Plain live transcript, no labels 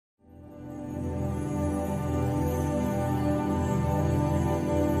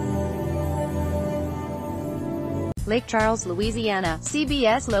Lake Charles, Louisiana.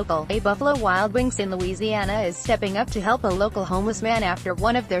 CBS Local. A Buffalo Wild Wings in Louisiana is stepping up to help a local homeless man after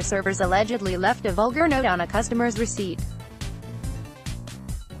one of their servers allegedly left a vulgar note on a customer's receipt.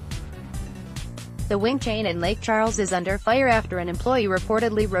 The wing chain in Lake Charles is under fire after an employee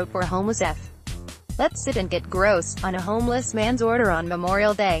reportedly wrote for homeless F. "Let's sit and get gross" on a homeless man's order on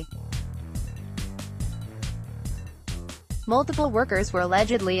Memorial Day. Multiple workers were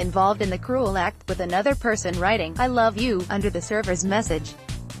allegedly involved in the cruel act, with another person writing, "I love you," under the server's message.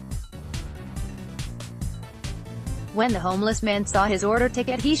 When the homeless man saw his order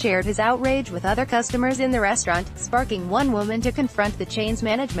ticket, he shared his outrage with other customers in the restaurant, sparking one woman to confront the chain's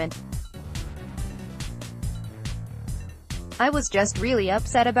management. "I was just really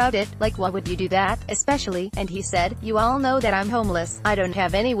upset about it, like why would you do that, especially," and he said, "you all know that I'm homeless, I don't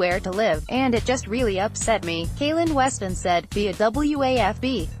have anywhere to live, and it just really upset me," Kaylin Weston said, via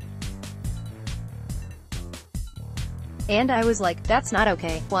WAFB. "And I was like, that's not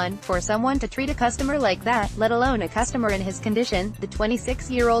okay. One, for someone to treat a customer like that, let alone a customer in his condition," the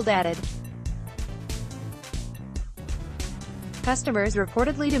 26-year-old added. Customers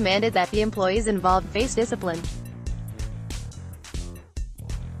reportedly demanded that the employees involved face discipline.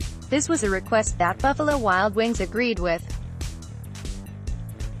 This was a request that Buffalo Wild Wings agreed with.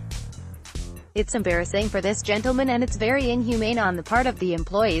 "It's embarrassing for this gentleman and it's very inhumane on the part of the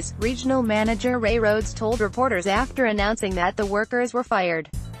employees," Regional Manager Ray Rhodes told reporters after announcing that the workers were fired.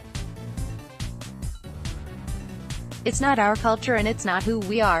 "It's not our culture and it's not who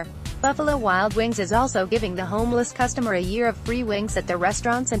we are." Buffalo Wild Wings is also giving the homeless customer a year of free wings at the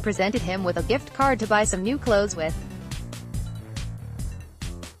restaurants and presented him with a gift card to buy some new clothes with.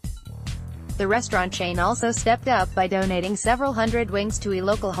 The restaurant chain also stepped up by donating several hundred wings to a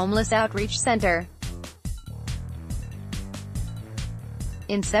local homeless outreach center.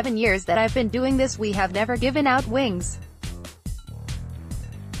 "In 7 years that I've been doing this, we have never given out wings.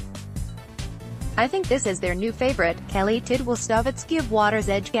 I think this is their new favorite," Kelly Tidwell Stovitz of Water's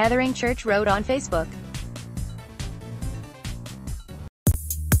Edge Gathering Church wrote on Facebook.